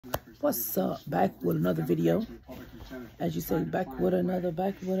What's up? Back with another video. As you say, back with another.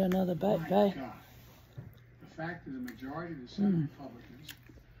 The fact that the majority of the Senate Republicans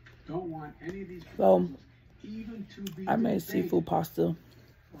don't want any of these proposals even to be I made seafood pasta. Or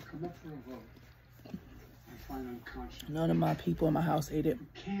come up for a vote. I find unconscionable. None of my people in my house ate it. You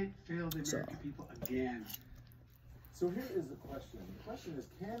can't fail the American people again. So here is the question. The question is,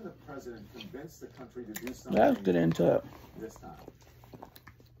 can the president convince the country to do something? Let's get into it. This time.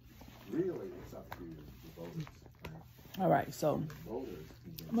 Really, it's up to the voters. Right? All right, so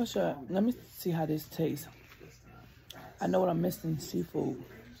I'm gonna show. Let me see how this tastes. I know what I'm missing: seafood,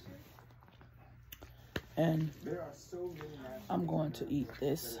 and I'm going to eat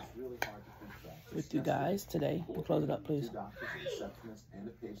this with you guys today. You close it up, please.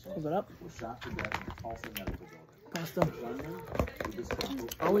 Close it up. Pasta.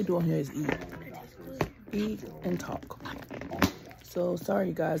 All we're doing here is eat and talk. So sorry,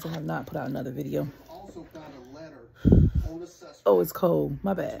 you guys, I have not put out another video. Also found a letter on the suspect. Oh, it's cold.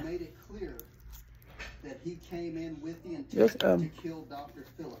 My bad. Made it clear that he came in with the intent to kill Dr.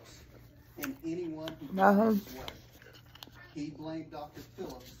 Phillips and anyone who came his way. He blamed Dr.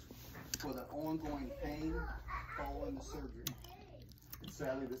 Phillips for the ongoing pain following the surgery.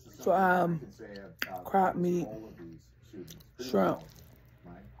 Sadly, this is so crab meat, shrimp,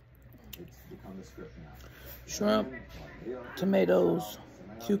 it's become the script now. Shrimp, tomatoes,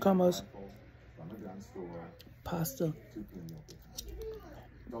 cucumbers, pasta.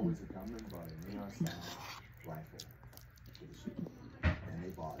 Always a gunman brought a near-style rifle to the shooting, and they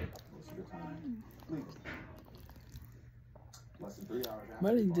bought it most of the time legally. Less than 3 hours after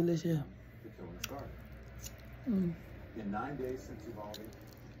really delicious. The killing started. In 9 days since Uvalde,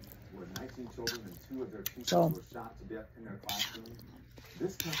 where 19 children and 2 of their teachers were shot to death in their classroom,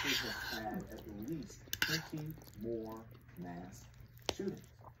 this country has had at least 20 more mass shootings.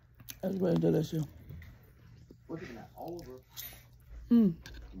 That's really delicious. Look at that, all over the U.S.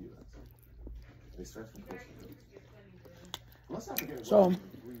 They stretch from coast to coast. Let's not forget 3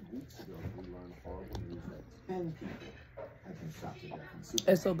 weeks ago we learned horrible news that 10 people had been shot to death in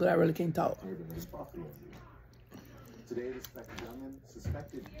Super. It's so good I really can't talk. Today, the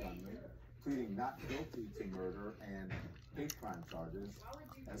suspected gunman pleading not guilty to murder and hate crime charges,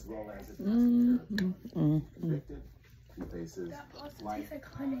 as well as convicted. He faces life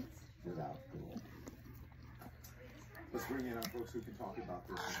without parole. Let's bring in our folks who can talk about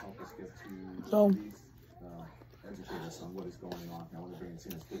this and help us get to educate us on what is going on. I want to bring in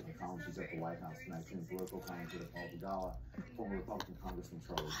Senator Caitlin Collins, who's at the White House tonight. She's political commentator Paul Begala, former Republican Congressman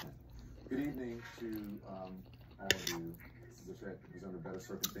Charlie Kent. Good evening to all of you. Wish I was under better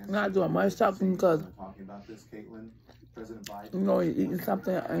circumstances. I'm not doing much talking because talking about this, Caitlin, President Biden. You know you're eating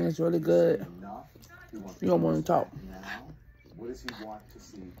something and it's really good. You don't want to talk. Now, what does he want to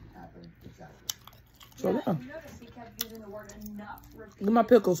see happen exactly? So yeah. You notice he kept using the word enough. Look at my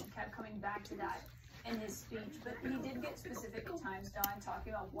pickles. He kept coming back to that in his speech, but he did get specific at times, Don,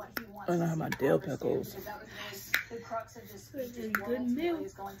 talking about what he wants. And I have my dill pickles. That was really the crux of his speech. Is what ultimately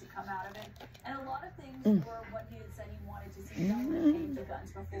is going to come out of it. And a lot of things were what he had said he wanted to see done when it came to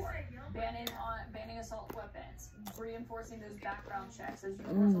guns before. Banning assault weapons, reinforcing those background checks, those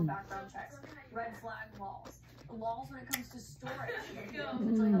universal background checks, red flag laws when it comes to storage.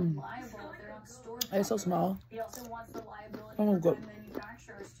 Potentially liable if they're not stored. It's so small. He also wants the liability for gun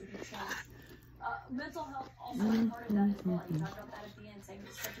manufacturers to be changed. Mental health also part of that as well. You talked about that at the end, saying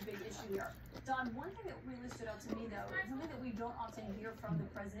it's such a big issue here. Don, one thing that really stood out to me, though, is something that we don't often hear from the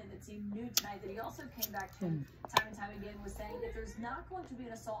president that seemed new tonight, that he also came back to time and time again, was saying that there's not going to be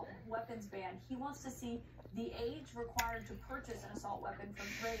an assault weapons ban. He wants to see the age required to purchase an assault weapon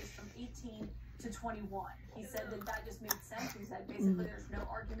raised from 18 to 21. He said that just made sense. He said basically there's no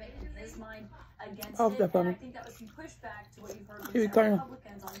argument in his mind against it. And I think that was some pushback to what you've heard from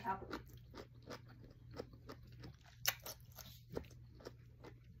Republicans on Capitol.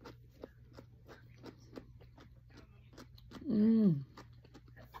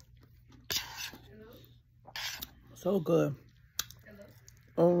 So good.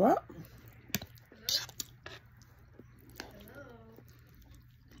 All right.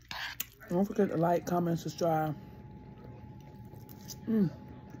 Don't forget to like, comment, subscribe.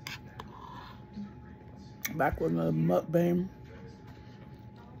 Back with another mukbang.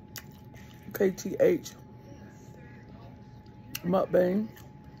 KTH mukbang.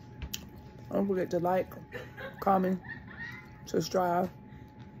 Don't forget to like, comment, subscribe,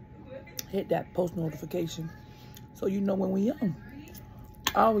 hit that post notification so you know when we on.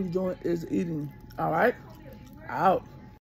 All we're doing is eating. All right? Out.